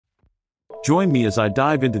Join me as I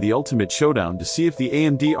dive into the ultimate showdown to see if the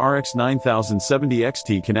AMD RX 9070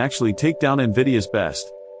 XT can actually take down NVIDIA's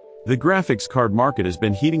best. The graphics card market has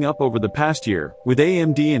been heating up over the past year, with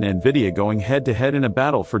AMD and NVIDIA going head-to-head in a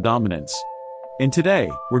battle for dominance. And today,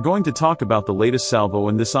 we're going to talk about the latest salvo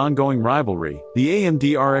in this ongoing rivalry, the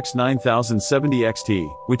AMD RX 9070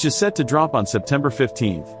 XT, which is set to drop on September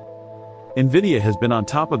 15th. NVIDIA has been on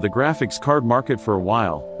top of the graphics card market for a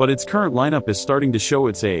while, but its current lineup is starting to show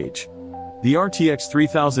its age. The RTX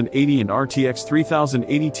 3080 and RTX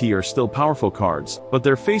 3080 Ti are still powerful cards, but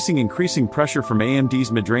they're facing increasing pressure from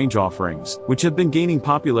AMD's mid-range offerings, which have been gaining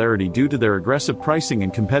popularity due to their aggressive pricing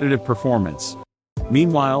and competitive performance.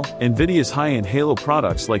 Meanwhile, NVIDIA's high-end Halo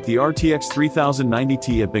products like the RTX 3090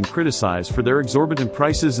 Ti have been criticized for their exorbitant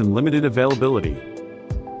prices and limited availability.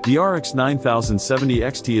 The RX 9070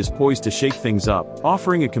 XT is poised to shake things up,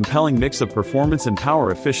 offering a compelling mix of performance and power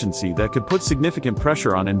efficiency that could put significant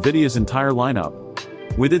pressure on NVIDIA's entire lineup.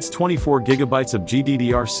 With its 24GB of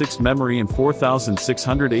GDDR6 memory and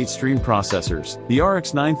 4608 stream processors, the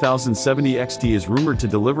RX 9070 XT is rumored to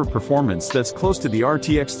deliver performance that's close to the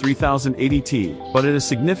RTX 3080 Ti, but at a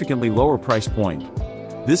significantly lower price point.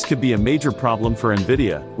 This could be a major problem for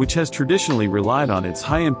NVIDIA, which has traditionally relied on its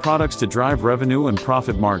high-end products to drive revenue and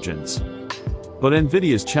profit margins. But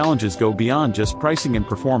NVIDIA's challenges go beyond just pricing and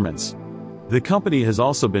performance. The company has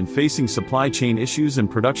also been facing supply chain issues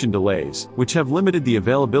and production delays, which have limited the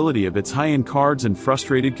availability of its high-end cards and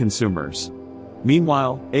frustrated consumers.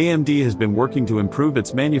 Meanwhile, AMD has been working to improve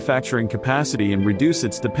its manufacturing capacity and reduce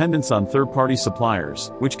its dependence on third-party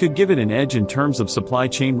suppliers, which could give it an edge in terms of supply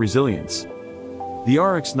chain resilience. The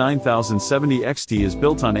RX 9070 XT is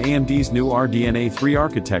built on AMD's new RDNA 3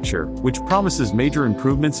 architecture, which promises major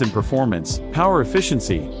improvements in performance, power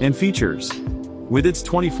efficiency, and features. With its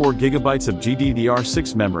 24GB of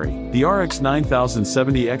GDDR6 memory, the RX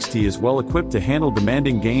 9070 XT is well equipped to handle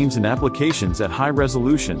demanding games and applications at high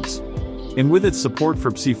resolutions. And with its support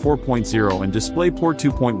for PCIe 4.0 and DisplayPort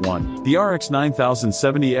 2.1, the RX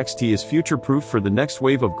 9070 XT is future-proof for the next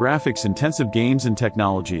wave of graphics-intensive games and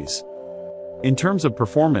technologies. In terms of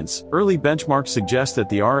performance, early benchmarks suggest that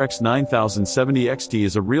the RX 9070 XT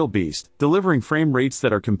is a real beast, delivering frame rates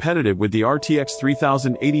that are competitive with the RTX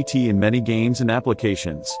 3080 Ti in many games and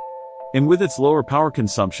applications. And with its lower power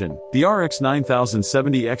consumption, the RX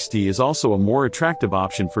 9070 XT is also a more attractive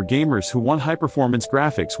option for gamers who want high-performance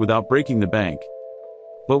graphics without breaking the bank.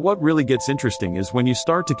 But what really gets interesting is when you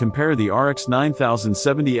start to compare the RX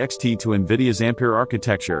 9070 XT to NVIDIA's Ampere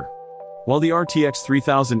architecture. While the RTX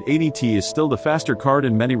 3080 Ti is still the faster card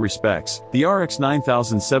in many respects, the RX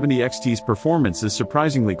 9070 XT's performance is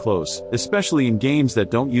surprisingly close, especially in games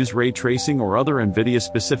that don't use ray tracing or other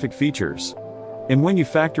NVIDIA-specific features. And when you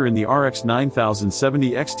factor in the RX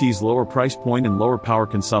 9070 XT's lower price point and lower power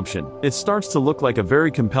consumption, it starts to look like a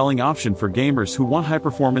very compelling option for gamers who want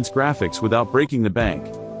high-performance graphics without breaking the bank.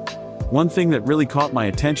 One thing that really caught my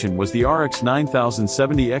attention was the RX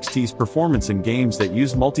 9070 XT's performance in games that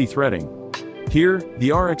use multi-threading. Here,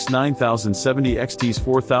 the RX 9070 XT's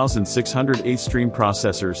 4608 stream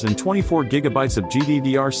processors and 24GB of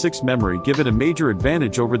GDDR6 memory give it a major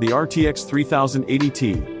advantage over the RTX 3080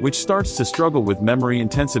 Ti, which starts to struggle with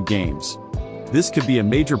memory-intensive games. This could be a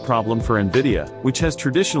major problem for NVIDIA, which has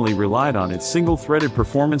traditionally relied on its single-threaded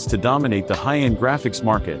performance to dominate the high-end graphics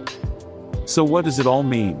market. So what does it all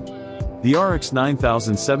mean? The RX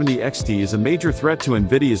 9070 XT is a major threat to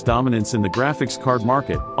NVIDIA's dominance in the graphics card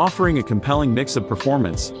market, offering a compelling mix of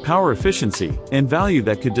performance, power efficiency, and value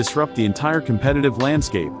that could disrupt the entire competitive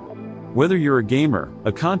landscape. Whether you're a gamer,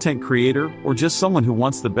 a content creator, or just someone who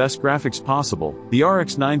wants the best graphics possible, the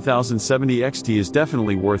RX 9070 XT is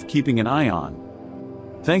definitely worth keeping an eye on.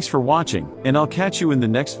 Thanks for watching, and I'll catch you in the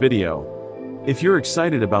next video. If you're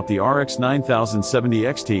excited about the RX 9070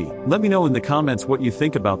 XT, let me know in the comments what you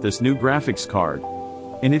think about this new graphics card.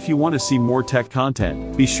 And if you want to see more tech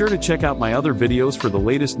content, be sure to check out my other videos for the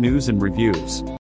latest news and reviews.